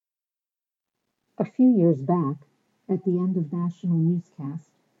A few years back, at the end of National Newscast,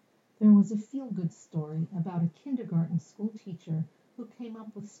 there was a feel-good story about a kindergarten school teacher who came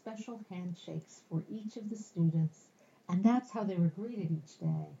up with special handshakes for each of the students, and that's how they were greeted each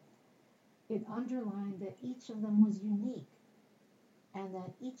day. It underlined that each of them was unique and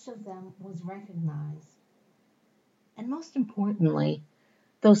that each of them was recognized. And most importantly,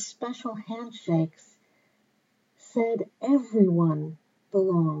 those special handshakes said everyone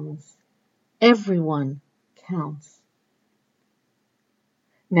belongs, everyone counts.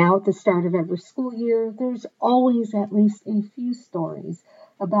 Now, at the start of every school year, there's always at least a few stories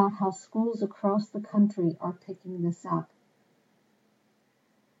about how schools across the country are picking this up.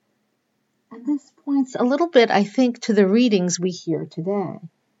 And this points a little bit, I think, to the readings we hear today.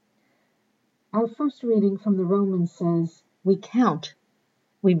 Our first reading from the Romans says, "We count,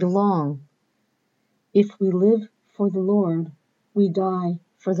 we belong. If we live for the Lord, we die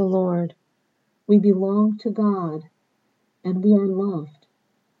for the Lord. We belong to God, and we are loved."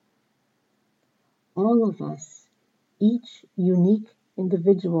 All of us, each unique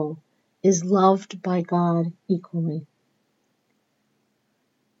individual, is loved by God equally.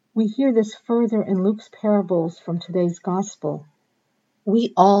 We hear this further in Luke's parables from today's gospel.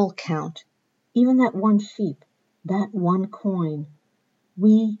 We all count, even that one sheep, that one coin.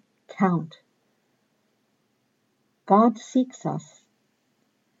 We count. God seeks us.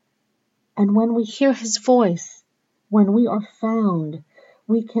 And when we hear his voice, when we are found,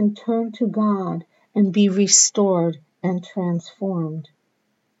 we can turn to God and be restored and transformed.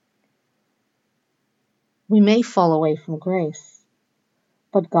 We may fall away from grace,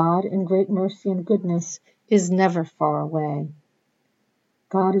 but God in great mercy and goodness is never far away.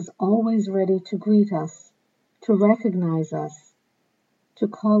 God is always ready to greet us, to recognize us, to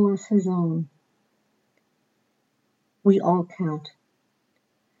call us his own. We all count.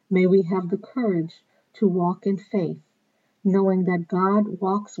 May we have the courage to walk in faith, knowing that God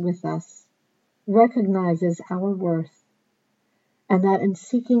walks with us, recognizes our worth, and that in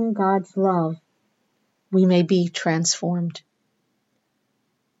seeking God's love, we may be transformed.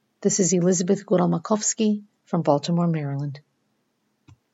 This is Elizabeth Guralmakovsky from Baltimore, Maryland.